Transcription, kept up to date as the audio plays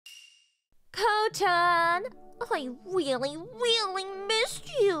Ko-chan! I really, really missed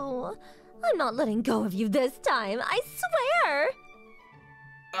you. I'm not letting go of you this time, I swear!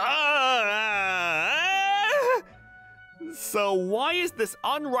 So why is this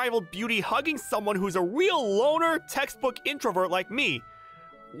unrivaled beauty hugging someone who's a real loner, textbook introvert like me?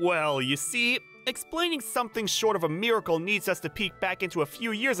 Well, you see, explaining something short of a miracle needs us to peek back into a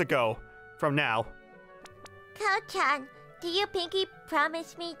few years ago. From now. Ko-chan, do you pinky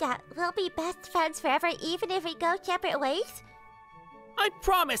promise me that we'll be best friends forever even if we go separate ways? I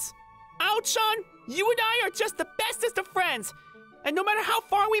promise! Ao-chan, you and I are just the bestest of friends! And no matter how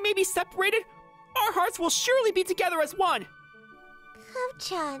far we may be separated, our hearts will surely be together as one!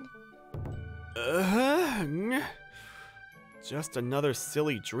 Ko-chan. Just another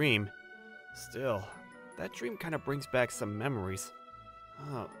silly dream. Still, that dream kind of brings back some memories.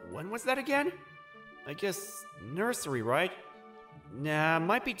 When was that again? I guess nursery, right? Nah,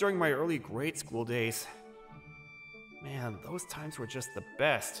 might be during my early grade school days. Man, those times were just the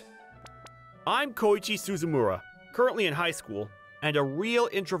best. I'm Koichi Suzumura, currently in high school, and a real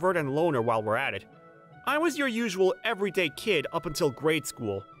introvert and loner while we're at it. I was your usual everyday kid up until grade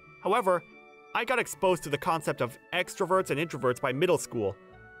school. However, I got exposed to the concept of extroverts and introverts by middle school.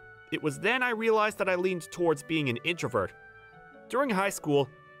 It was then I realized that I leaned towards being an introvert. During high school,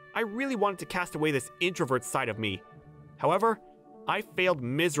 I really wanted to cast away this introvert side of me. However, I failed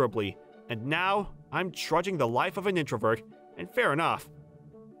miserably, and now I'm trudging the life of an introvert, and fair enough.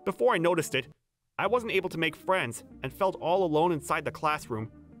 Before I noticed it, I wasn't able to make friends and felt all alone inside the classroom.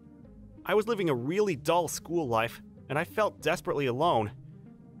 I was living a really dull school life, and I felt desperately alone.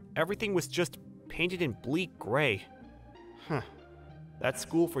 Everything was just painted in bleak gray. That's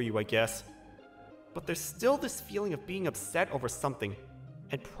school for you, I guess. But there's still this feeling of being upset over something,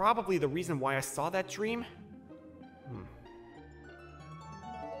 and probably the reason why I saw that dream.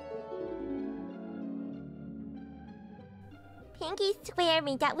 Pinky swear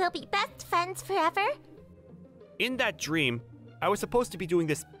me that we'll be best friends forever? In that dream, I was supposed to be doing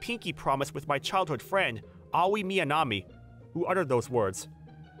this pinky promise with my childhood friend, Aoi Miyanami, who uttered those words.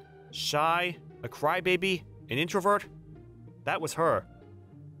 Shy, a crybaby, an introvert. That was her.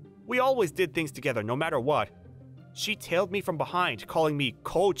 We always did things together no matter what. She tailed me from behind, calling me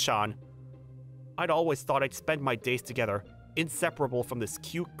Ko-chan. I'd always thought I'd spend my days together, inseparable from this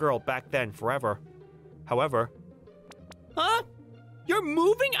cute girl back then forever. However... Huh? You're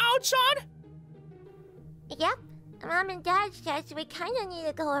moving, Ao-chan? Yep. Mom and Dad says we kinda need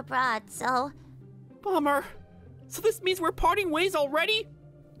to go abroad, so... Bummer. So this means we're parting ways already?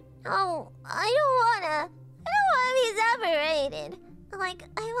 Oh, I don't wanna be separated. Like,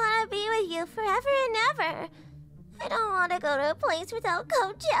 I wanna be with you forever and ever. I don't wanna go to a place without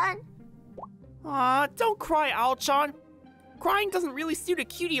Ko-chan. Aw, don't cry, Ao-chan. Crying doesn't really suit a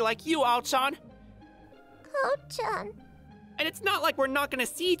cutie like you, Ao-chan. Ko-chan. And it's not like we're not gonna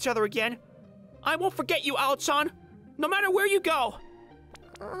see each other again. I won't forget you, Ao-chan, no matter where you go.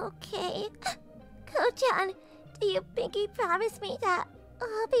 Okay. Ko-chan, do you pinky promise me that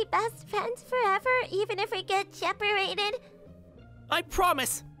we'll be best friends forever even if we get separated? I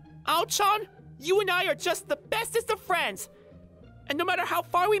promise. Ao-chan, you and I are just the bestest of friends. And no matter how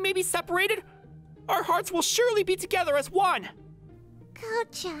far we may be separated, our hearts will surely be together as one.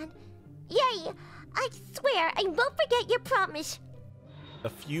 Ko-chan, yay! I swear I won't forget your promise. A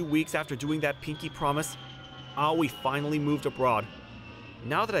few weeks after doing that pinky promise, Aoi finally moved abroad.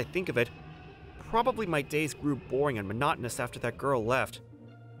 Now that I think of it, probably my days grew boring and monotonous after that girl left.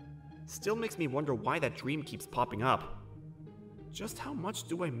 Still makes me wonder why that dream keeps popping up. Just how much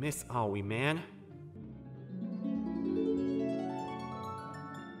do I miss Aoi, man?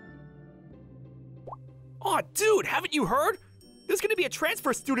 Aw, dude, haven't you heard? There's gonna be a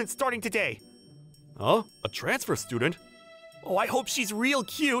transfer student starting today. Huh? A transfer student? Oh, I hope she's real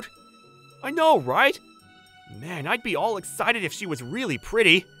cute. I know, right? Man, I'd be all excited if she was really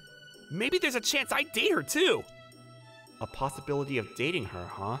pretty. Maybe there's a chance I'd date her too. A possibility of dating her,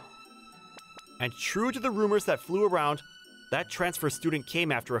 huh? And true to the rumors that flew around, that transfer student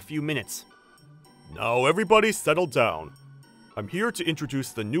came after a few minutes. Now everybody settle down. I'm here to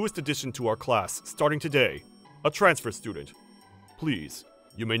introduce the newest addition to our class, starting today. A transfer student. Please,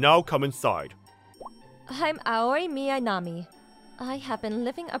 you may now come inside. I'm Aoi Miyanami. I have been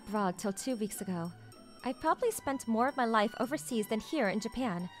living abroad till 2 weeks ago. I probably spent more of my life overseas than here in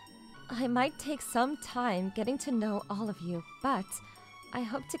Japan. I might take some time getting to know all of you, but I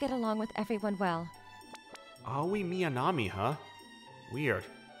hope to get along with everyone well. Aoi Miyanami, huh? Weird.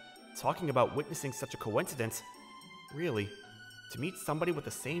 Talking about witnessing such a coincidence. Really, to meet somebody with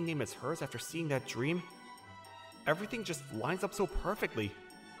the same name as hers after seeing that dream? Everything just lines up so perfectly.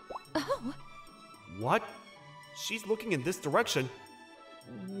 Oh, What? She's looking in this direction.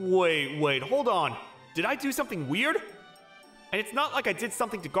 Wait, hold on. Did I do something weird? And it's not like I did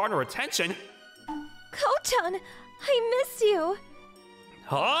something to garner attention. Ko-chan, I miss you.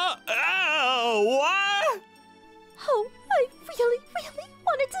 Huh? Oh, what? Oh, I really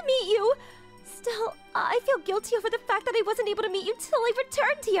wanted to meet you. Still, I feel guilty over the fact that I wasn't able to meet you till I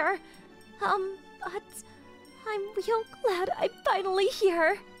returned here. But I'm real glad I'm finally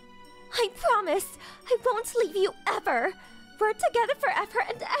here. I promise I won't leave you ever. We're together forever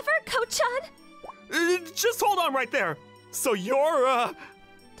and ever, Ko-chan. Just hold on right there. So you're,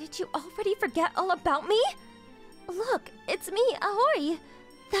 Did you already forget all about me? Look, it's me, Aoi.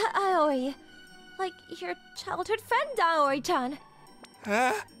 That Aoi. Like your childhood friend, Aoi-chan.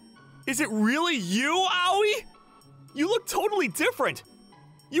 Is it really you, Aoi? You look totally different.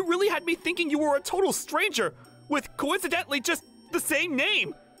 You really had me thinking you were a total stranger with coincidentally just the same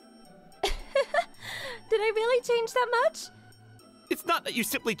name. Did I really change that much? It's not that you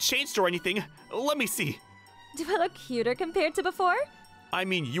simply changed or anything. Let me see. Do I look cuter compared to before? I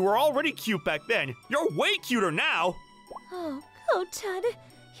mean, you were already cute back then. You're way cuter now. Oh, Ko-chan,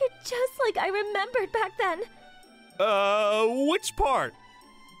 you're just like I remembered back then. Which part?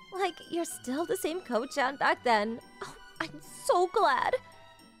 Like, you're still the same Ko-chan back then. Oh, I'm so glad.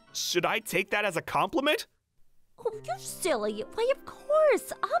 Should I take that as a compliment? Oh, you're silly. Why, of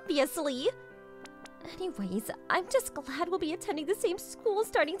course, obviously. Anyways, I'm just glad we'll be attending the same school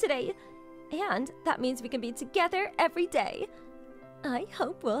starting today. And that means we can be together every day. I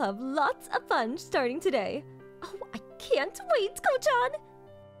hope we'll have lots of fun starting today. Oh, I can't wait, Ko-chan!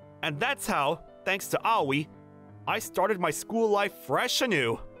 And that's how, thanks to Aoi, I started my school life fresh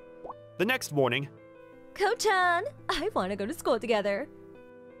anew. The next morning, Ko-chan, I want to go to school together.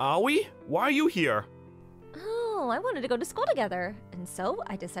 Aoi, why are you here? Oh, I wanted to go to school together, and so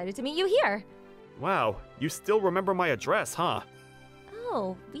I decided to meet you here. Wow, you still remember my address, huh?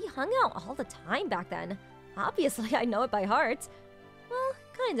 Oh, we hung out all the time back then. Obviously, I know it by heart. Well,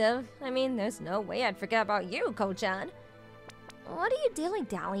 kind of. I mean, there's no way I'd forget about you, Ko-chan. What are you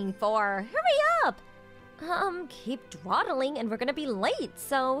dilly-dallying for? Hurry up! Keep dawdling and we're gonna be late,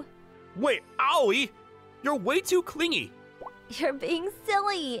 so... Wait, Aoi! You're way too clingy. You're being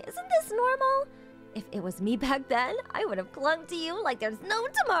silly. Isn't this normal? If it was me back then, I would have clung to you like there's no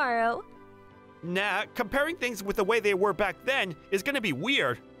tomorrow. Nah, comparing things with the way they were back then is gonna be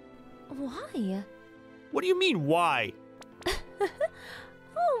weird. Why? What do you mean, why?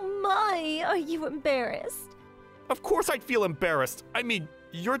 Oh my, are you embarrassed? Of course I'd feel embarrassed. I mean,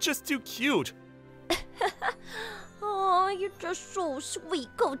 you're just too cute. Oh, you're just so sweet,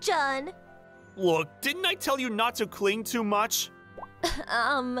 Ko-chan. Look, didn't I tell you not to cling too much?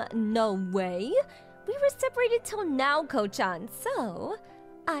 No way. We were separated till now, Ko-chan, so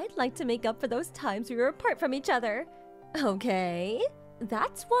I'd like to make up for those times we were apart from each other. Okay?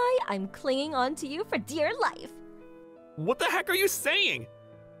 That's why I'm clinging on to you for dear life. What the heck are you saying?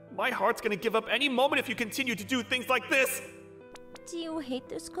 My heart's gonna give up any moment if you continue to do things like this. Do you hate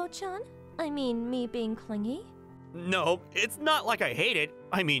this, Ko-chan? I mean, me being clingy? No, it's not like I hate it.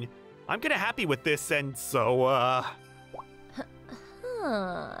 I mean, I'm kinda happy with this, and so,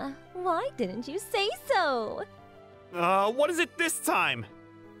 Huh. Why didn't you say so? what is it this time?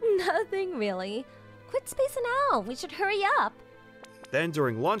 Nothing really. Quit spacing out. We should hurry up. Then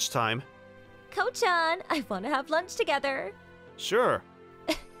during lunchtime, Ko-chan, I want to have lunch together. sure.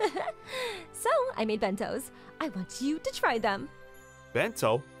 So, I made bentos. I want you to try them.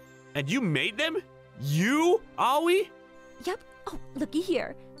 Bento? And you made them? You, Aoi? Yep. Oh, looky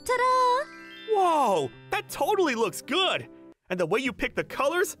here. Ta-da! Whoa, that totally looks good. And the way you pick the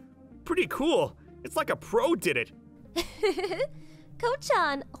colors? Pretty cool. It's like a pro did it.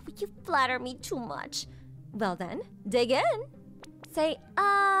 Ko-chan, oh, you flatter me too much. Well then, dig in. Say,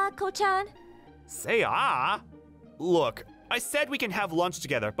 Ko-chan. Say ah. Look, I said we can have lunch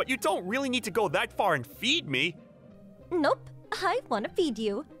together, but you don't really need to go that far and feed me. Nope, I want to feed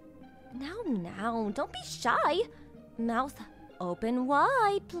you. Now, don't be shy. Mouth open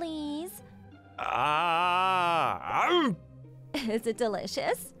wide, please. Is it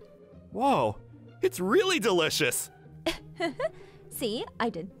delicious? Whoa, it's really delicious. See, I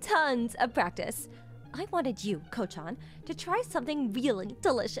did tons of practice. I wanted you, Ko-chan, to try something really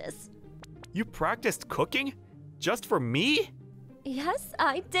delicious. You practiced cooking? Just for me? Yes,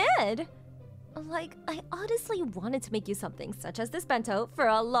 I did. Like, I honestly wanted to make you something such as this bento for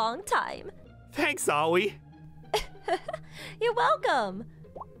a long time. Thanks, Aoi. You're welcome.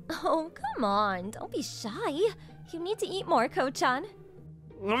 Oh, come on, don't be shy. You need to eat more, Ko-chan.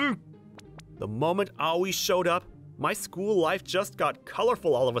 The moment Aoi showed up, My school life just got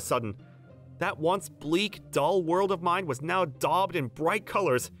colorful all of a sudden. That once bleak, dull world of mine was now daubed in bright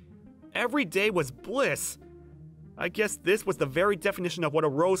colors. Every day was bliss. I guess this was the very definition of what a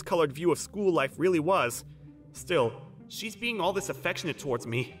rose-colored view of school life really was. Still, she's being all this affectionate towards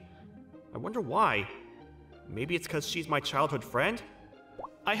me. I wonder why. Maybe it's because she's my childhood friend?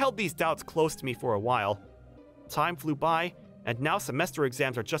 I held these doubts close to me for a while. Time flew by, and now semester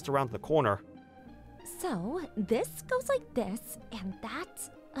exams are just around the corner. So, this goes like this, and that...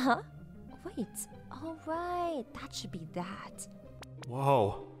 Huh? Wait. Alright, that should be that.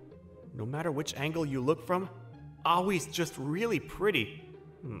 Whoa. No matter which angle you look from, Aoi's just really pretty.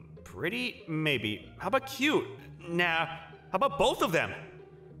 Pretty? Maybe. How about cute? Nah. How about both of them?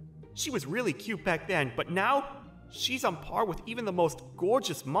 She was really cute back then, but now, she's on par with even the most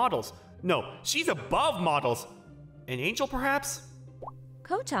gorgeous models. No, she's above models. An angel, perhaps?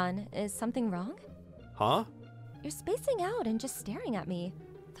 Ko-chan, is something wrong? Huh? You're spacing out and just staring at me.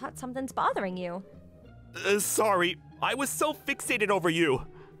 Thought something's bothering you. Sorry. I was so fixated over you.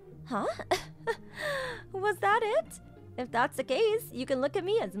 Huh? Was that it? If that's the case, you can look at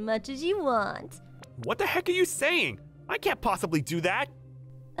me as much as you want. What the heck are you saying? I can't possibly do that.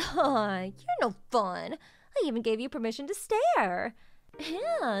 You're no fun. I even gave you permission to stare.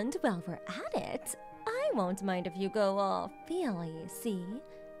 And while we're at it, I won't mind if you go all feely, see?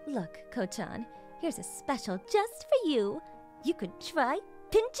 Look, Ko-chan, here's a special just for you. You could try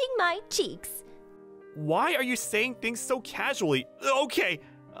pinching my cheeks. Why are you saying things so casually? Okay,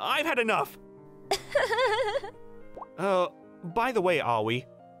 I've had enough. By the way, Aoi.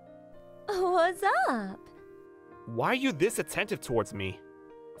 What's up? Why are you this attentive towards me?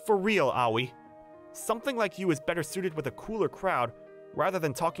 For real, Aoi. Something like you is better suited with a cooler crowd rather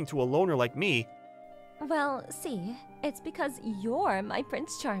than talking to a loner like me. Well, see, it's because you're my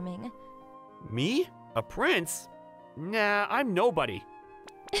Prince Charming. Me? A prince? Nah, I'm nobody.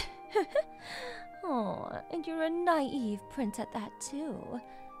 Oh, and you're a naive prince at that too.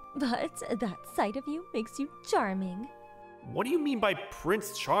 But that sight of you makes you charming. What do you mean by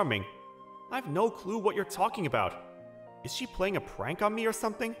Prince Charming? I've no clue what you're talking about. Is she playing a prank on me or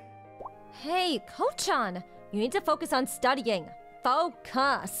something? Hey, Ko-chan! You need to focus on studying.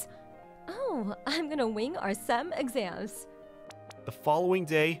 Focus! Oh, I'm gonna wing our SEM exams. The following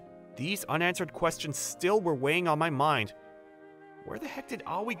day, these unanswered questions still were weighing on my mind. Where the heck did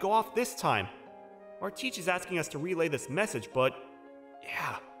Aoi go off this time? Our teacher's asking us to relay this message, but...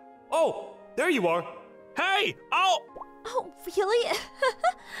 yeah. Oh, there you are! Hey! Oh! Oh, really?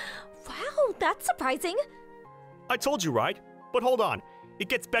 Wow, that's surprising. I told you, right? But hold on. It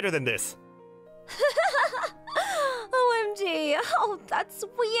gets better than this. OMG. Oh, that's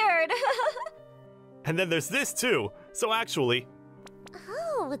weird. And then there's this too. So actually...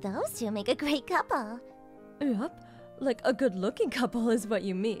 Oh, those two make a great couple. Yep, like a good-looking couple is what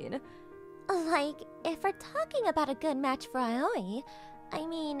you mean. Like, if we're talking about a good match for Aoi, I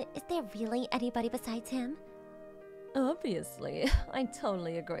mean, is there really anybody besides him? Obviously, I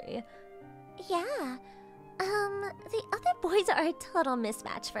totally agree. Yeah. The other boys are a total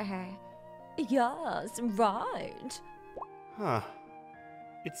mismatch for her. Yes, right. Huh.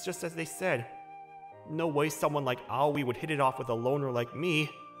 It's just as they said. No way someone like Aoi would hit it off with a loner like me.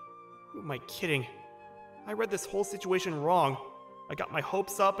 Who am I kidding? I read this whole situation wrong. I got my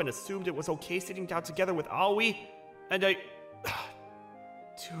hopes up and assumed it was okay sitting down together with Aoi, and I...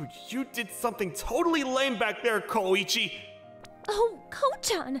 Dude, you did something totally lame back there, Koichi! Oh,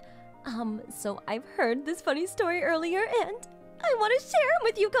 Ko-chan! So I've heard this funny story earlier, and I want to share it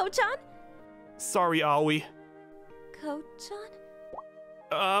with you, Ko-chan! Sorry, Aoi. Ko-chan?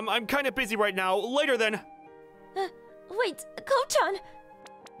 I'm kinda busy right now. Later then. Wait, Ko-chan!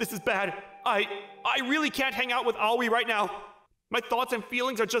 This is bad. I really can't hang out with Aoi right now. My thoughts and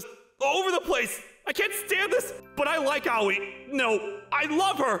feelings are just all over the place. I can't stand this, but I like Aoi. No, I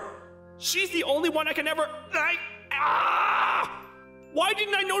love her. She's the only one I can ever... Why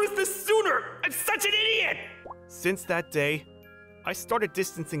didn't I notice this sooner? I'm such an idiot! Since that day, I started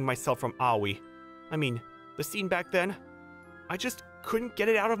distancing myself from Aoi. I mean, the scene back then, I just couldn't get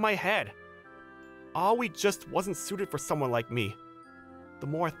it out of my head. Aoi just wasn't suited for someone like me. The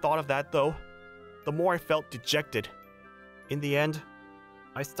more I thought of that, though, the more I felt dejected. In the end,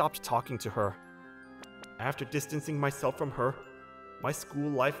 I stopped talking to her. After distancing myself from her, my school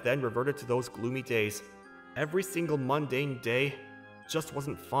life then reverted to those gloomy days. Every single mundane day just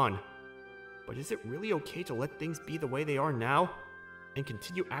wasn't fun. But is it really okay to let things be the way they are now? And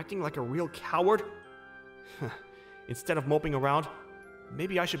continue acting like a real coward? Instead of moping around,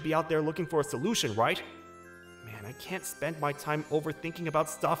 maybe I should be out there looking for a solution, right? Man, I can't spend my time overthinking about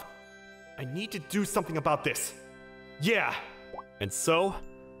stuff. I need to do something about this. Yeah. And so,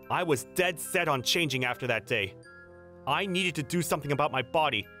 I was dead set on changing after that day. I needed to do something about my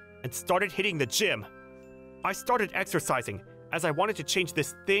body and started hitting the gym. I started exercising as I wanted to change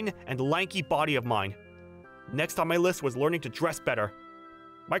this thin and lanky body of mine. Next on my list was learning to dress better.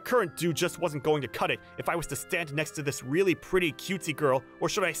 My current do just wasn't going to cut it if I was to stand next to this really pretty cutesy girl, or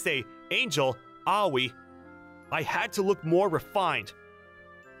should I say, angel, Aoi. I had to look more refined.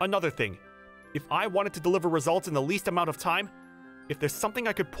 Another thing, if I wanted to deliver results in the least amount of time, if there's something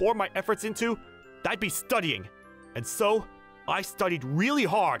I could pour my efforts into, that'd be studying. And so, I studied really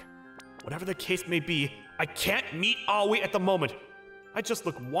hard. Whatever the case may be, I can't meet Aoi at the moment. I just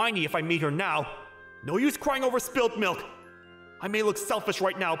look whiny if I meet her now. No use crying over spilt milk. I may look selfish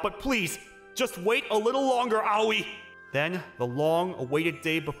right now, but please, just wait a little longer, Aoi. Then, the long-awaited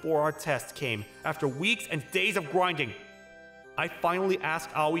day before our test came, after weeks and days of grinding. I finally asked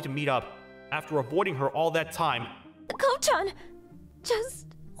Aoi to meet up, after avoiding her all that time. Ko-chan! Just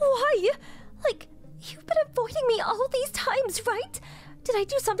why? Like, you've been avoiding me all these times, right? Did I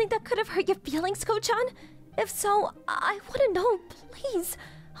do something that could have hurt your feelings, Ko-chan? If so, I want to know, please.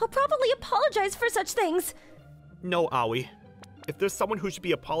 I'll probably apologize for such things. No, Aoi. If there's someone who should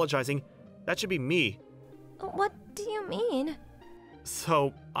be apologizing, that should be me. What do you mean?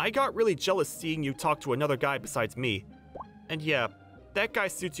 So, I got really jealous seeing you talk to another guy besides me. And yeah, that guy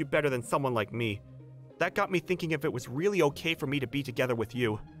suits you better than someone like me. That got me thinking if it was really okay for me to be together with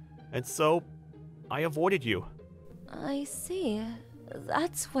you. And so, I avoided you. I see.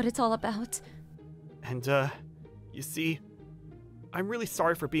 That's what it's all about. And, you see, I'm really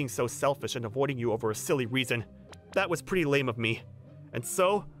sorry for being so selfish and avoiding you over a silly reason. That was pretty lame of me. And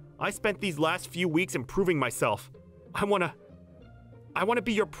so, I spent these last few weeks improving myself. I wanna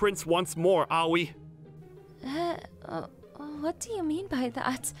be your prince once more, Aoi. What do you mean by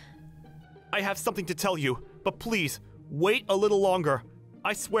that? I have something to tell you, but please, wait a little longer.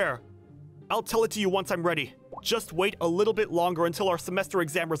 I swear. I'll tell it to you once I'm ready. Just wait a little bit longer until our semester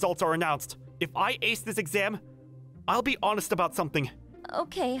exam results are announced. If I ace this exam, I'll be honest about something.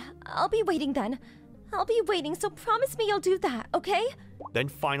 Okay, I'll be waiting then. I'll be waiting, so promise me you'll do that, okay? Then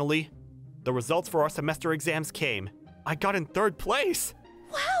finally, the results for our semester exams came. I got in 3rd place!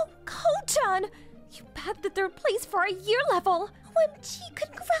 Wow, Ko-chan! You bagged the 3rd place for our year level! OMG,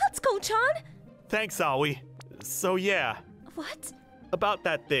 congrats, Ko-chan! Thanks, Aoi. So yeah. What? About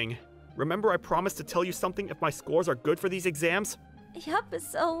that thing. Remember I promised to tell you something if my scores are good for these exams? Yep,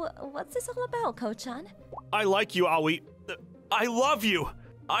 so what's this all about, Ko-chan? I like you, Aoi. I love you!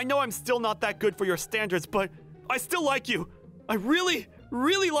 I know I'm still not that good for your standards, but I still like you! I really,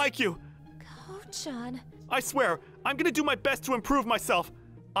 really like you! Ko-chan... I swear, I'm gonna do my best to improve myself.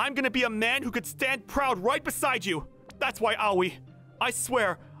 I'm gonna be a man who could stand proud right beside you. That's why, Aoi, I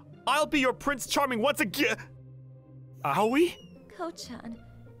swear, I'll be your Prince Charming once again. Aoi? Ko-chan,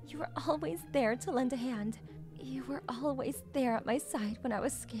 you were always there to lend a hand. You were always there at my side when I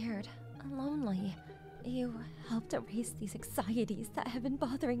was scared, lonely. You helped erase these anxieties that have been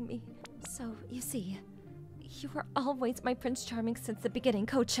bothering me. So, you see, you were always my Prince Charming since the beginning,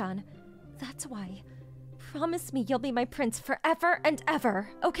 Ko-chan. That's why. Promise me you'll be my prince forever and ever,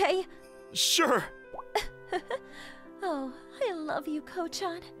 okay? Sure. Oh, I love you,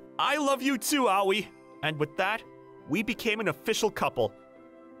 Ko-chan. I love you too, Aoi. And with that, we became an official couple.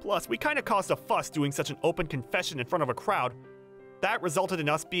 Plus, we kinda caused a fuss doing such an open confession in front of a crowd. That resulted in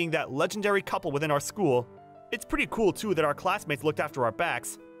us being that legendary couple within our school. It's pretty cool too that our classmates looked after our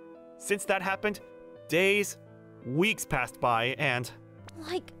backs. Since that happened, days, weeks passed by and...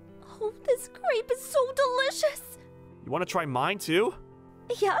 Like, oh, this grape is so delicious! You wanna try mine too?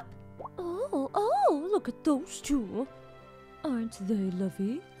 Yep. Oh, look at those two. Aren't they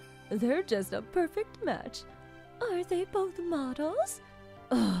lovely? They're just a perfect match. Are they both models?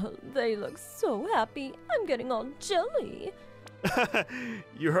 Oh, they look so happy. I'm getting all jelly.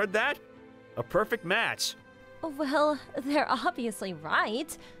 You heard that? A perfect match. Well, they're obviously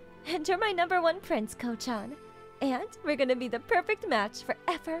right. And you're my #1 prince, Ko-chan. And we're gonna be the perfect match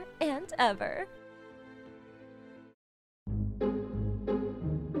forever and ever.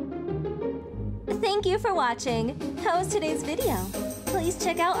 Thank you for watching. How was today's video? Please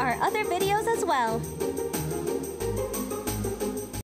check out our other videos as well.